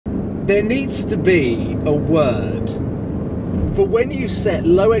there needs to be a word for when you set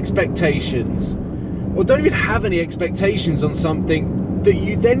low expectations, or don't even have any expectations on something that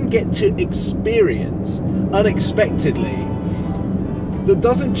you then get to experience unexpectedly, that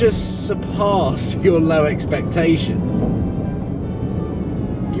doesn't just surpass your low expectations.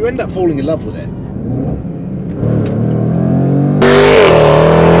 You end up falling in love with it.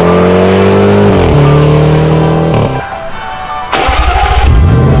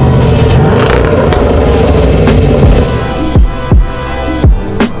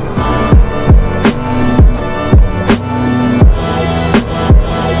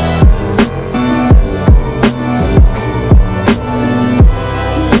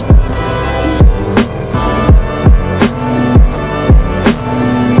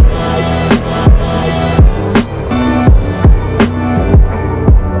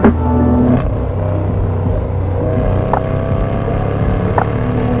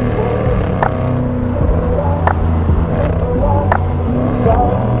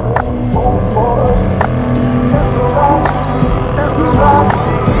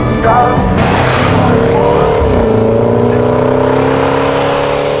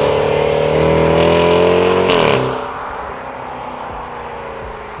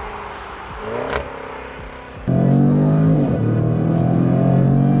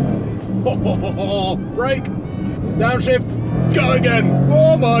 Brake, downshift, go again.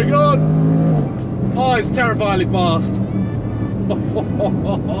 Oh my god. Oh, it's terrifyingly fast.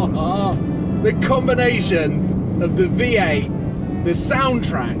 The combination of the V8, the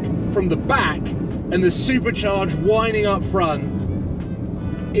soundtrack from the back, and the supercharged winding up front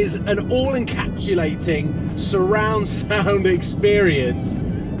is an all-encapsulating surround sound experience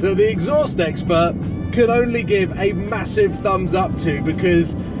that the exhaust expert could only give a massive thumbs up to,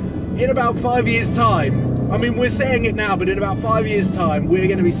 because in about 5 years' time, I mean, we're saying it now, but in about 5 years' time, we're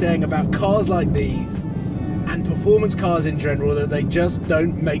going to be saying about cars like these and performance cars in general that they just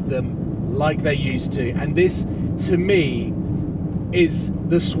don't make them like they used to. And this, to me, is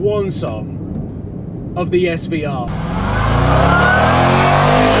the swan song of the SVR.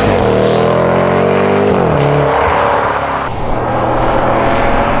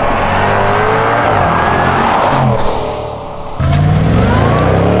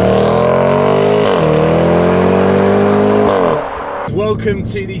 Welcome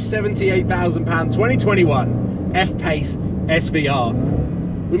to the £78,000 2021 F-Pace SVR.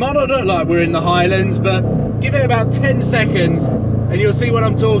 We might not look like we're in the Highlands, but give it about 10 seconds and you'll see what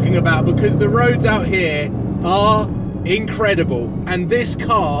I'm talking about, because the roads out here are incredible. And this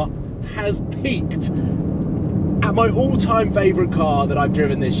car has peaked at my all-time favourite car that I've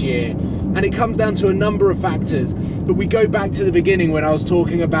driven this year. And it comes down to a number of factors, but we go back to the beginning when I was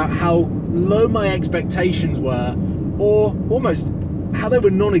talking about how low my expectations were, or almost how they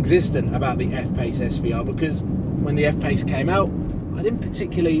were non-existent about the F-Pace SVR, because when the F-Pace came out, I didn't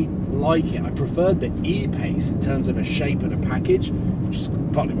particularly like it. I preferred the E-Pace in terms of a shape and a package, which is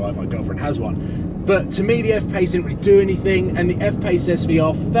partly why my girlfriend has one. But to me, the F-Pace didn't really do anything, and the F-Pace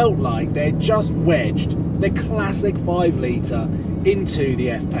SVR felt like they had just wedged their classic 5-litre into the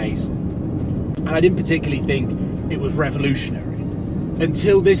F-Pace. And I didn't particularly think it was revolutionary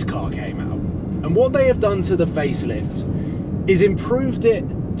until this car came out. And what they have done to the facelift is improved it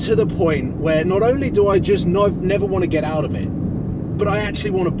to the point where not only do I just never want to get out of it, but I actually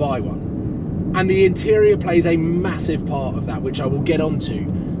want to buy one. And the interior plays a massive part of that, which I will get onto.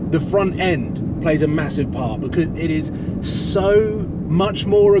 The front end plays a massive part because it is so much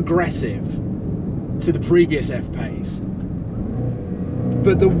more aggressive to the previous F-Pace.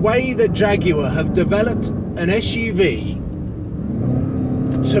 But the way that Jaguar have developed an SUV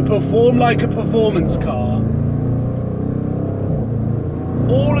to perform like a performance car,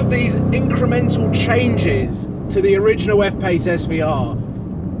 all of these incremental changes to the original F-Pace SVR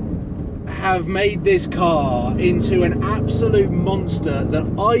have made this car into an absolute monster that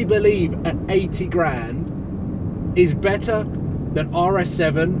I believe at 80 grand is better than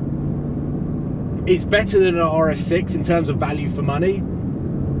RS7. It's better than an RS6 in terms of value for money.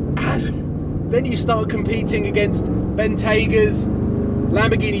 And then you start competing against Bentegas,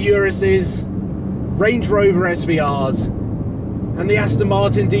 Lamborghini Uruses, Range Rover SVRs, and the Aston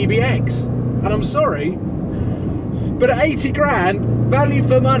Martin DBX. And I'm sorry, but at 80 grand, value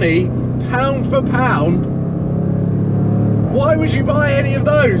for money, pound for pound, why would you buy any of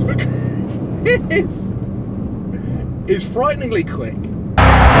those? Because it's frighteningly quick.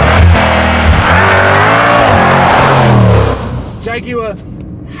 Jaguar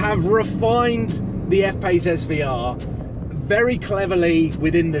have refined the F-Pace SVR very cleverly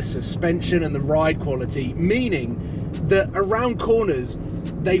within the suspension and the ride quality, meaning that around corners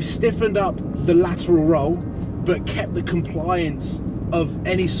they've stiffened up the lateral roll, but kept the compliance of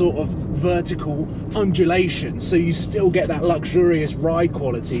any sort of vertical undulation, so you still get that luxurious ride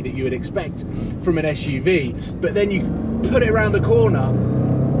quality that you would expect from an SUV. But then you put it around the corner,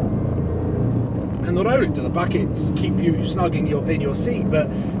 and not only do the buckets keep you snug in your seat, but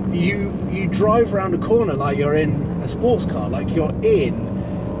you drive around a corner like you're in a sports car, like you're in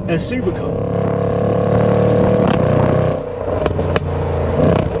a supercar.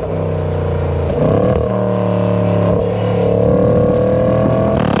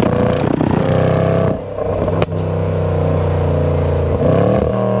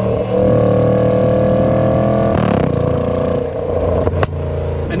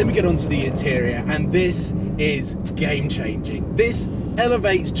 Onto the interior, and this is game changing. This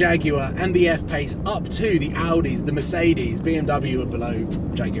elevates Jaguar and the F-Pace up to the Audis, the Mercedes. BMW are below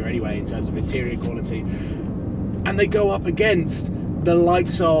Jaguar anyway in terms of interior quality, and they go up against the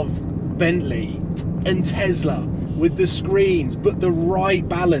likes of Bentley and Tesla with the screens, but the right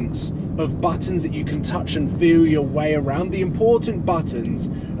balance of buttons that you can touch and feel your way around. The important buttons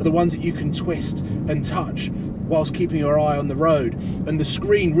are the ones that you can twist and touch whilst keeping your eye on the road, and the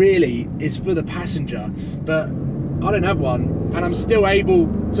screen really is for the passenger. But I don't have one, and I'm still able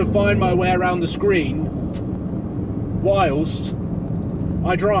to find my way around the screen whilst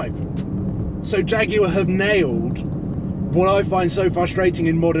I drive. So Jaguar have nailed what I find so frustrating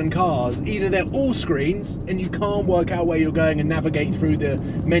in modern cars. Either they're all screens and you can't work out where you're going and navigate through the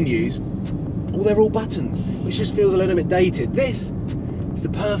menus, or they're all buttons, which just feels a little bit dated. This is the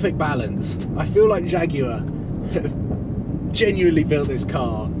perfect balance. I feel like Jaguar genuinely built this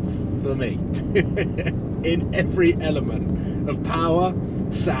car for me in every element of power,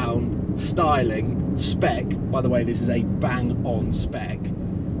 sound, styling, spec. By the way, this is a bang on spec.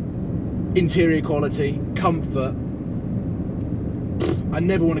 Interior quality, comfort. I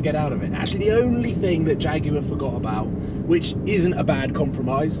never want to get out of it. Actually, the only thing that Jaguar forgot about, which isn't a bad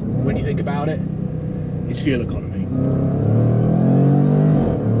compromise when you think about it, is fuel economy.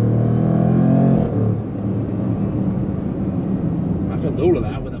 All of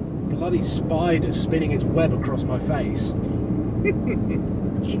that with a bloody spider spinning its web across my face.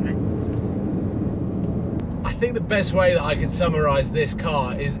 I think the best way that I could summarize this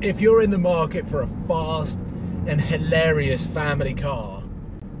car is, if you're in the market for a fast and hilarious family car,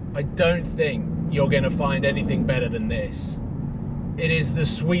 I don't think you're going to find anything better than this. It is the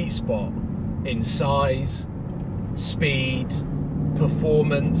sweet spot in size, speed,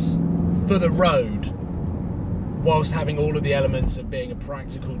 performance for the road, whilst having all of the elements of being a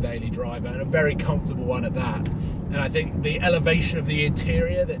practical daily driver, and a very comfortable one at that. And I think the elevation of the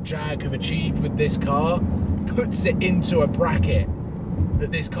interior that Jag have achieved with this car puts it into a bracket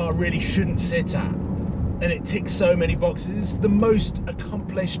that this car really shouldn't sit at. And it ticks so many boxes. It's the most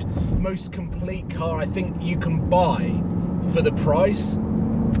accomplished, most complete car I think you can buy for the price.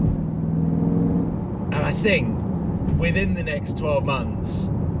 And I think within the next 12 months,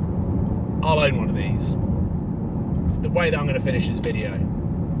 I'll own one of these. It's the way that I'm going to finish this video.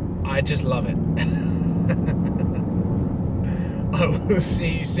 I just love it. I will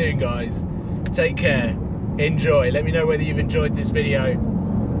see you soon, guys. Take care. Enjoy. Let me know whether you've enjoyed this video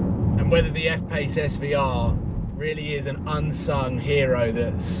and whether the F-Pace SVR really is an unsung hero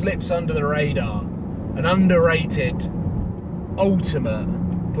that slips under the radar. An underrated, ultimate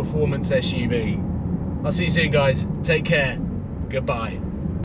performance SUV. I'll see you soon, guys. Take care. Goodbye.